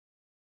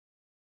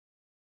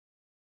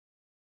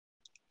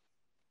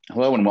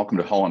Hello and welcome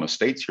to Hull on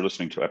Estates. You're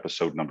listening to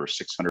episode number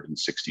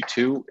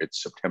 662.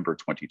 It's September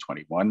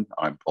 2021.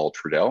 I'm Paul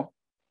Trudelle.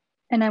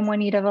 And I'm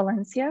Juanita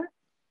Valencia.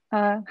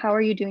 How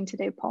are you doing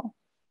today, Paul?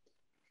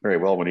 Very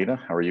well, Juanita.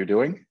 How are you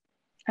doing?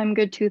 I'm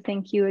good too,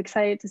 thank you.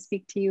 Excited to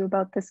speak to you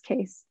about this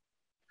case.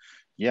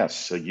 Yes,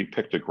 so you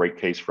picked a great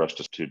case for us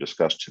to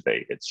discuss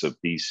today. It's a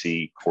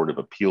BC Court of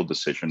Appeal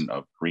decision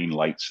of Green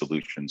Light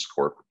Solutions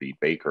Corp v.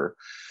 Baker,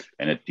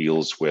 and it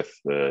deals with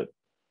the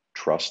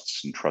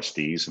trusts and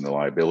trustees and the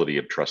liability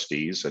of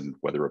trustees and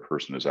whether a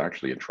person is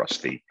actually a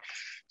trustee.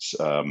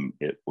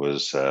 It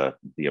was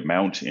the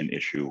amount in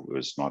issue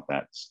was not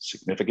that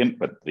significant,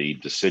 but the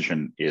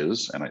decision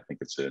is, and I think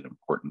it's an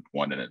important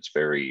one, and it's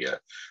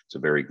a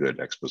very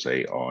good expose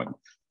on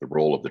the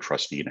role of the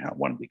trustee and how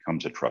one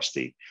becomes a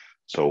trustee.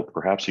 So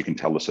perhaps you can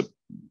tell us a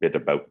bit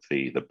about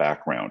the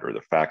background or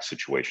the fact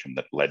situation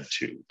that led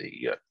to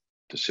the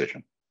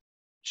decision.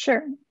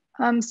 Sure.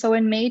 So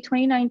in May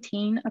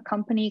 2019, a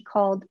company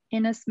called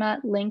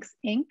Innismat Links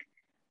Inc.,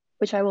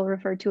 which I will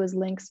refer to as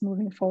Links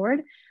moving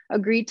forward,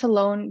 agreed to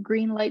loan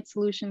Green Light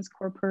Solutions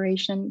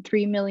Corporation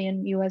 $3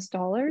 million.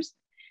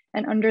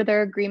 And under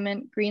their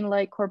agreement, Green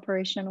Light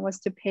Corporation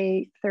was to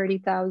pay a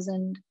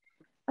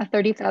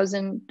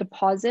 $30,000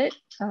 deposit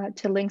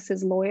to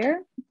Links's lawyer.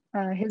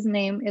 His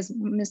name is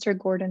Mr.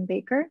 Gordon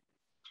Baker.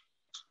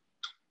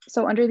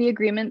 So under the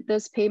agreement,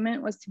 this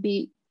payment was to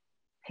be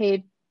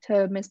paid to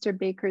Mr.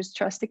 Baker's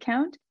trust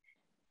account.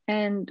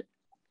 And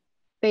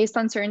based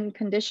on certain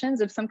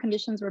conditions, if some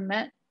conditions were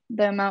met,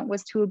 the amount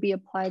was to be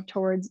applied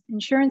towards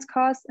insurance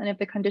costs. And if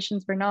the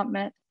conditions were not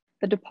met,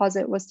 the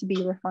deposit was to be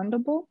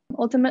refundable.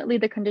 Ultimately,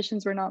 the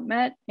conditions were not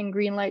met and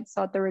Greenlight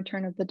sought the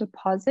return of the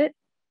deposit.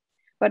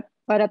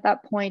 But at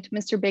that point,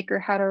 Mr. Baker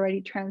had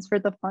already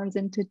transferred the funds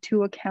into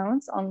two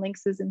accounts on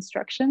Links's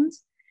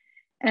instructions.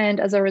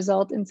 And as a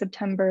result, in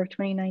September of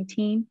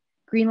 2019,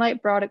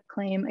 Greenlight brought a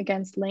claim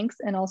against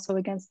Links and also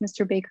against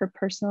Mr. Baker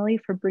personally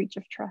for breach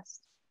of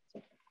trust.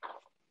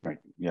 Right,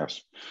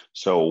 yes.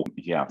 So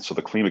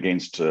the claim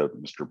against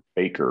Mr.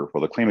 Baker,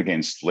 well, the claim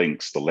against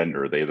Links, the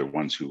lender, they're the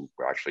ones who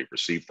actually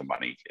received the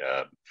money.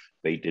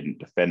 They didn't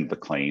defend the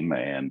claim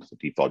and the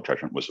default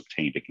judgment was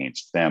obtained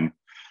against them.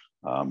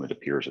 It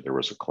appears that there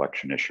was a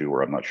collection issue,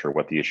 or I'm not sure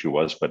what the issue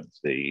was, but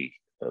the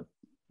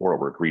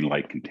borrower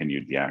Greenlight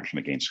continued the action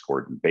against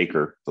Gordon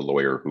Baker, the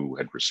lawyer who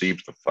had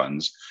received the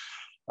funds.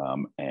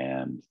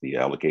 And the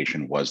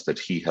allegation was that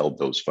he held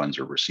those funds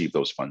or received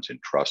those funds in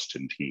trust,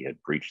 and he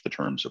had breached the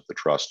terms of the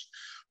trust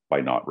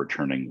by not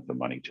returning the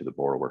money to the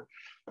borrower.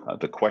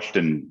 The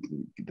question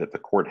that the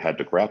court had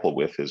to grapple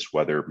with is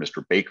whether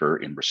Mr. Baker,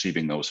 in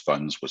receiving those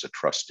funds, was a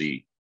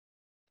trustee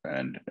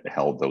and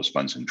held those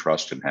funds in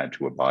trust and had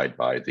to abide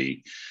by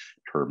the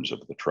terms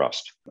of the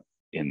trust.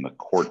 In the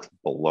court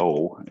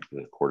below,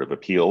 the Court of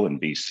Appeal in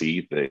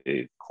BC,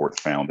 the court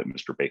found that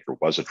Mr. Baker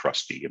was a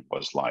trustee and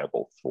was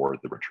liable for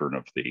the return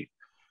of the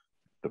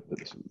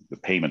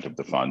payment of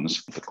the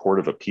funds. The Court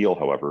of Appeal,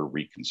 however,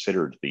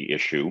 reconsidered the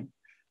issue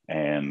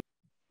and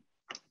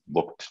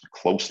looked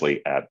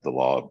closely at the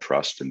law of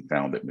trust and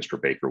found that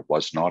Mr. Baker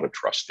was not a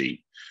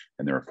trustee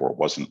and therefore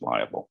wasn't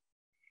liable.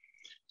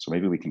 So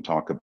maybe we can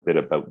talk a bit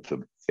about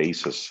the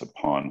basis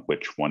upon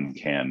which one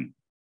can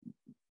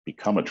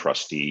become a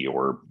trustee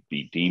or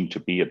be deemed to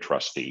be a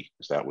trustee,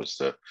 because that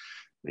was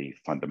the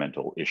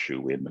fundamental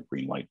issue in the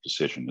Greenlight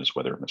decision, is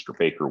whether Mr.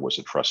 Baker was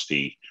a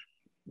trustee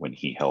when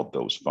he held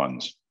those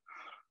funds.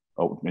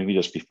 Oh, maybe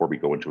just before we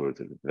go into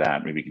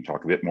that, maybe we can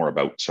talk a bit more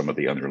about some of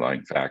the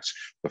underlying facts.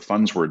 The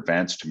funds were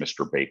advanced to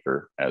Mr.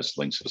 Baker as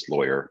Links's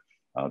lawyer.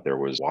 There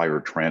was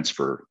wire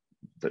transfer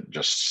that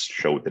just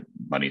showed that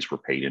monies were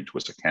paid into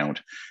his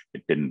account.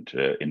 It didn't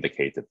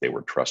indicate that they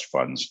were trust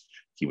funds.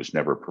 He was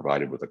never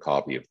provided with a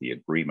copy of the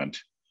agreement,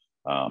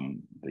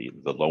 the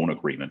loan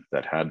agreement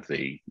that had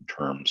the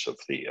terms of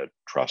the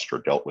trust or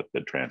dealt with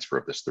the transfer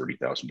of this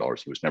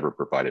 $30,000. He was never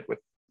provided with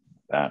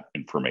that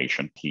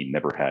information. He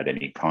never had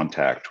any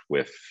contact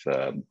with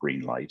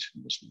Greenlight.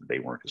 They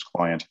weren't his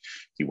client.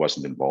 He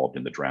wasn't involved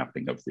in the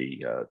drafting of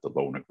the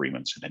loan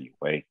agreements in any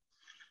way.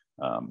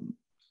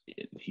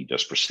 He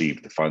just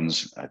received the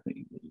funds. I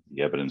think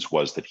the evidence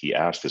was that he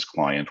asked his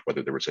client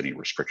whether there was any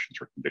restrictions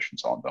or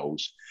conditions on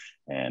those,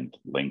 and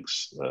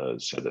Links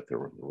said that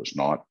there was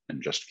not,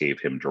 and just gave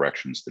him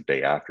directions the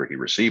day after he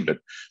received it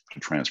to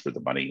transfer the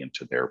money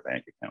into their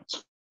bank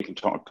accounts. We can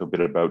talk a bit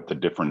about the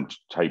different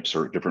types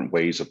or different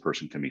ways a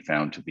person can be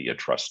found to be a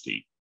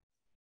trustee.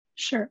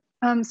 Sure.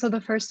 So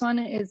the first one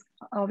is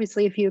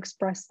obviously if you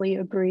expressly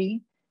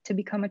agree to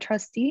become a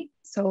trustee.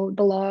 So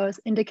the law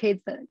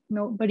indicates that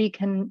nobody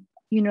can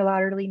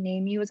unilaterally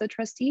name you as a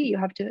trustee. You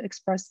have to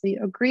expressly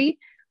agree,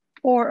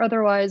 or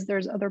otherwise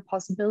there's other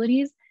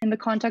possibilities. In the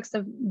context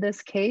of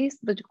this case,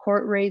 the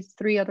court raised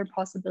three other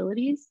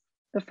possibilities.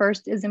 The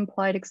first is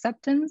implied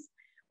acceptance,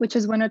 which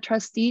is when a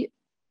trustee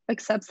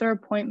accepts their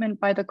appointment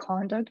by the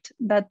conduct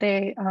that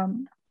they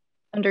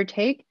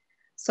undertake.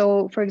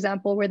 So for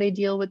example, where they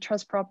deal with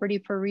trust property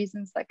for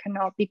reasons that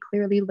cannot be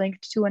clearly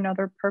linked to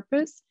another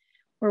purpose,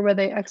 or where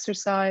they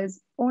exercise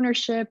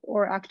ownership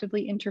or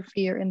actively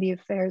interfere in the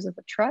affairs of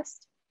a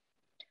trust.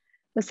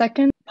 The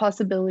second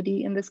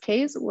possibility in this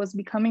case was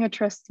becoming a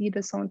trustee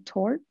de son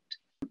tort.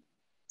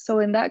 So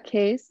in that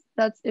case,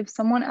 that's if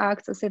someone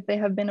acts as if they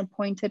have been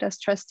appointed as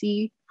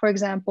trustee, for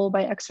example,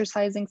 by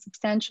exercising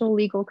substantial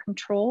legal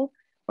control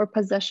or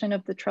possession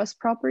of the trust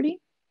property.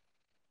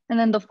 And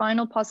then the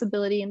final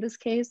possibility in this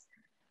case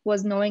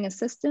was knowing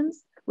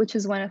assistance, which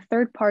is when a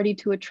third party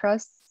to a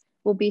trust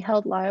will be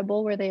held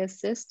liable where they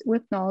assist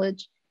with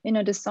knowledge in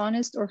a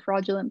dishonest or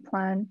fraudulent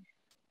plan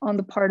on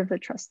the part of the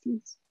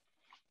trustees.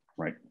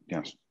 Right,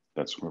 yes,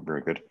 that's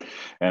very good.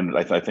 And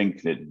I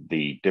think that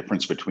the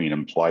difference between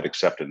implied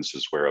acceptance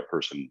is where a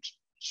person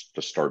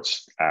just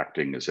starts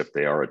acting as if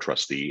they are a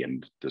trustee,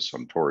 and de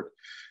son tort,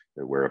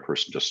 where a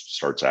person just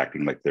starts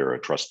acting like they're a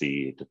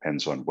trustee. It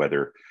depends on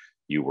whether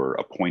you were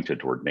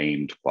appointed or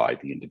named by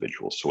the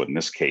individual. So in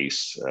this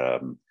case,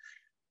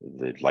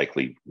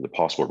 the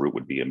possible route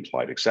would be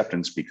implied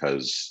acceptance,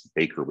 because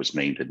Baker was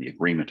named in the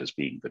agreement as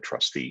being the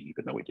trustee,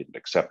 even though he didn't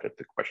accept it.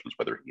 The question is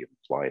whether he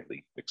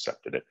impliedly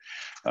accepted it.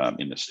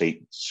 In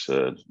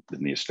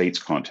the estates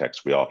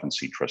context, we often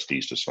see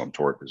trustees de son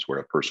tort is where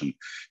a person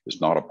is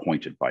not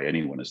appointed by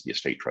anyone as the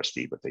estate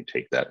trustee, but they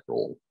take that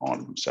role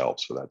on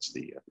themselves. So that's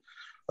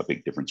a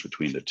big difference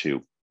between the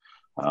two.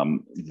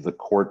 The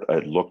court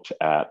looked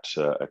at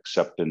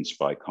acceptance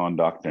by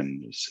conduct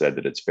and said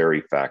that it's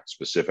very fact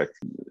specific.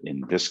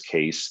 In this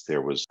case,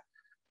 there was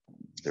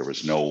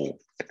no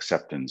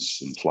acceptance,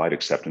 implied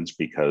acceptance,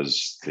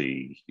 because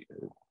Mr.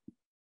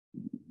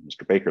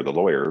 Baker, the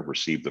lawyer,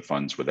 received the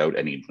funds without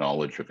any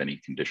knowledge of any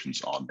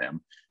conditions on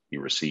them. He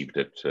received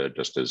it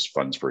just as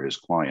funds for his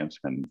client,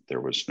 and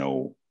there was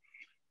no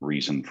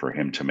reason for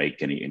him to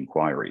make any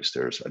inquiries.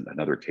 There's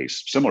another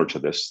case similar to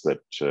this that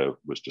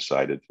was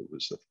decided. It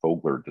was a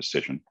Fogler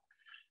decision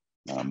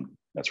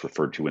that's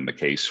referred to in the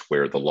case,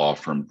 where the law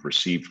firm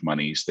received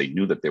monies. They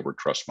knew that they were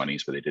trust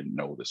monies, but they didn't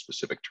know the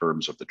specific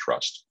terms of the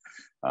trust.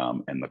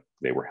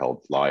 They were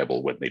held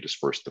liable when they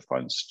dispersed the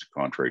funds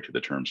contrary to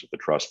the terms of the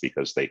trust,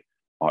 because they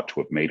ought to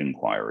have made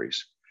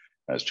inquiries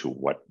as to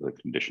what the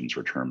conditions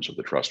or terms of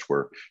the trust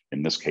were.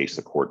 In this case,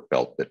 the court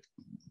felt that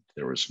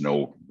there was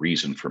no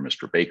reason for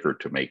Mr. Baker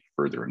to make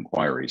further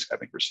inquiries,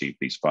 having received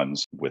these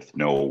funds with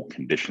no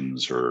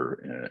conditions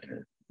or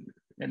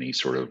any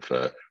sort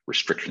of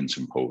restrictions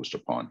imposed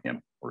upon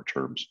him or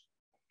terms.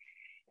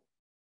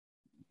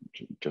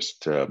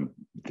 Just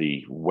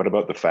what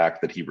about the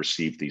fact that he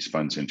received these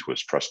funds into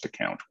his trust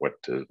account? What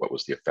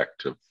was the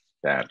effect of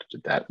that?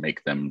 Did that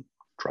make them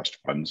trust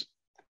funds?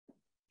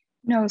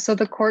 No, so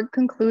the court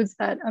concludes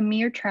that a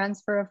mere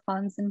transfer of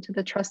funds into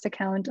the trust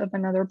account of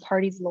another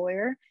party's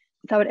lawyer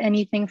without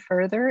anything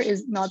further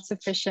is not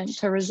sufficient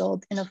to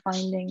result in a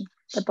finding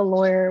that the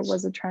lawyer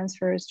was a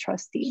transferor's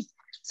trustee.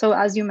 So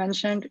as you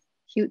mentioned,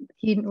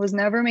 he was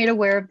never made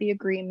aware of the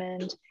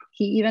agreement.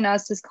 He even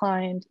asked his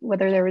client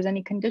whether there was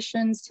any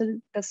conditions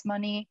to this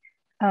money,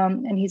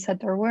 and he said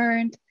there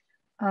weren't.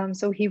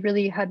 So he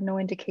really had no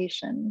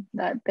indication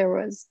that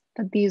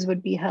these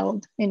would be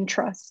held in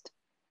trust,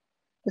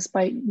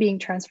 despite being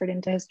transferred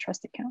into his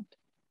trust account.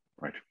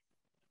 Right.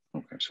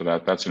 Okay, so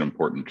that's an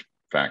important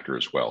factor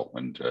as well.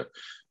 And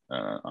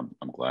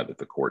I'm glad that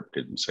the court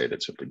didn't say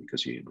that simply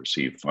because you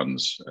received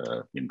funds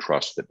in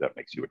trust that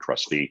makes you a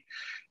trustee.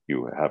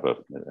 You have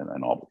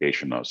an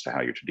obligation as to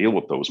how you're to deal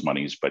with those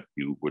monies, but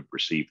you would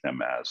receive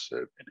them as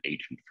an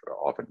agent.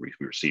 Often we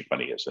receive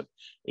money as an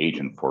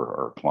agent for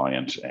our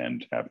client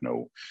and have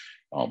no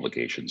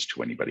obligations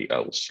to anybody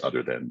else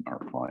other than our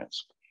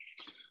clients.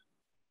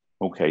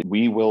 Okay,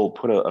 we will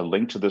put a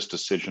link to this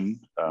decision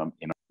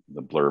in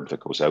the blurb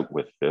that goes out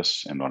with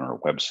this and on our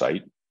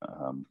website.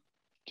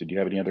 Did you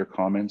have any other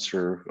comments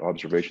or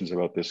observations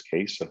about this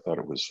case? I thought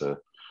it was a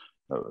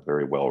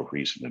very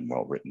well-reasoned and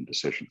well-written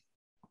decision.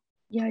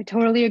 Yeah, I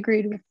totally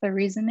agreed with the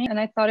reasoning. And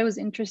I thought it was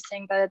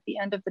interesting that at the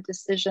end of the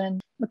decision,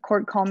 the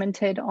court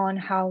commented on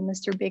how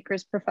Mr.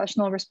 Baker's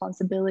professional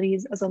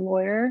responsibilities as a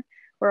lawyer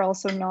were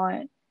also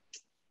not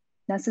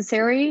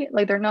necessary.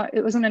 Like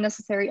it wasn't a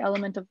necessary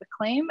element of the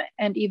claim.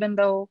 And even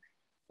though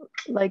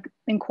like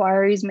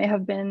inquiries may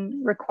have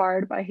been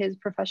required by his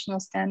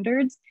professional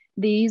standards,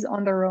 these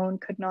on their own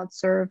could not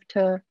serve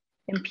to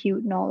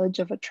impute knowledge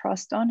of a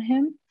trust on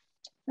him.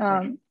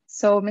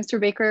 So Mr.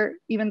 Baker,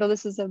 even though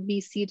this is a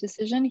BC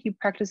decision, he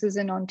practices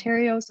in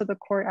Ontario. So the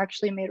court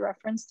actually made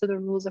reference to the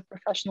rules of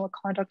professional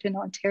conduct in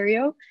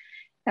Ontario.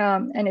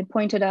 And it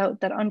pointed out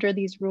that under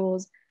these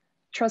rules,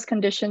 trust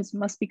conditions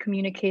must be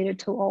communicated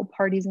to all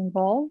parties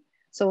involved.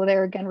 So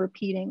they're again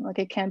repeating, like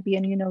it can't be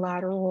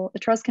a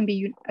trust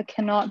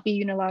cannot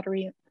be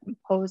unilaterally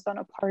imposed on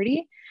a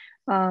party.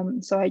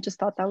 So I just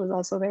thought that was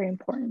also very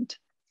important.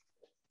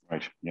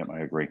 Right, yeah, I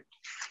agree.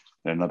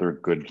 Another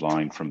good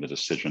line from the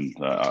decision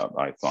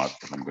I thought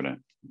that I'm going to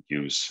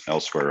use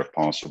elsewhere if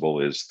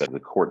possible is that the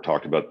court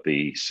talked about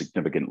the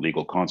significant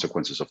legal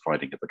consequences of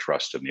finding of a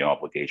trust and the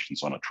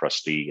obligations on a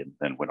trustee, and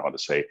then went on to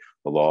say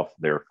the law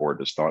therefore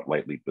does not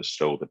lightly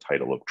bestow the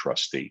title of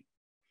trustee.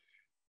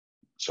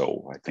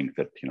 So I think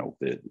that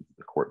the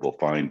court will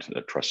find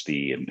a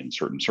trustee in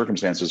certain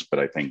circumstances, but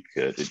I think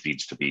it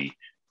needs to be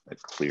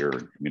clear,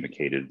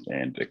 communicated,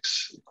 and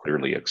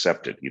clearly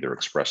accepted, either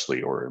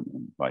expressly or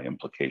by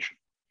implication.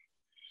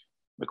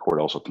 The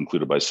court also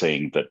concluded by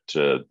saying that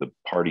the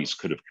parties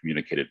could have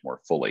communicated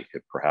more fully.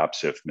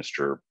 Perhaps if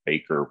Mr.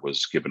 Baker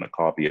was given a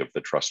copy of the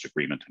trust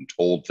agreement and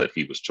told that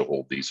he was to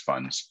hold these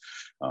funds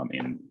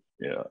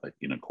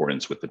in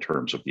accordance with the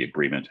terms of the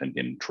agreement and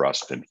in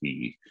trust, and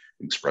he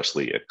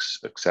expressly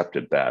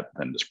accepted that,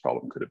 then this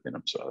problem could have been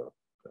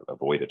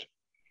avoided.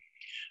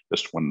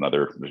 Just one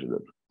other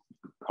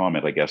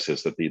comment, I guess,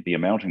 is that the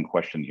amount in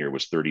question here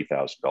was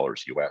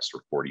 $30,000 US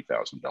or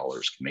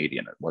 $40,000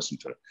 Canadian. It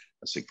wasn't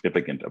a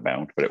significant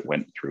amount, but it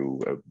went through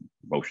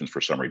motions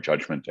for summary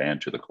judgment and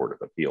to the Court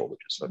of Appeal,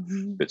 which is a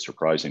bit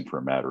surprising for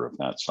a matter of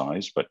that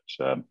size, but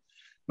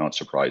not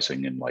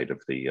surprising in light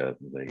of the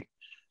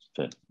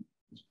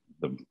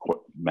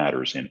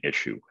matters in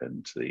issue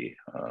and the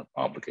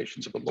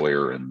obligations of a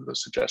lawyer and the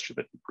suggestion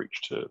that he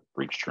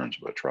breached terms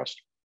of a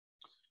trust.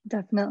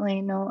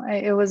 Definitely. No,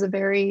 it was a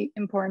very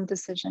important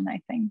decision,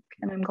 I think,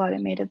 and I'm glad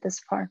it made it this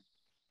far.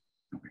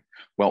 Okay.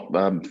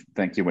 Well,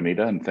 thank you,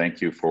 Juanita, and thank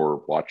you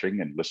for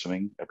watching and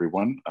listening,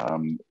 everyone.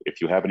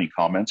 If you have any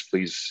comments,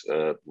 please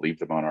leave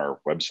them on our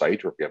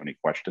website, or if you have any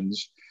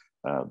questions,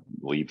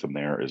 leave them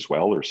there as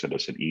well, or send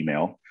us an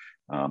email.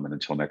 And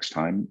until next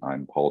time,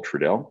 I'm Paul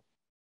Trudelle.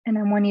 And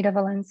I'm Juanita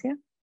Valencia.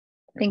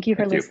 Thank you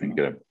for listening.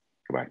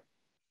 Goodbye.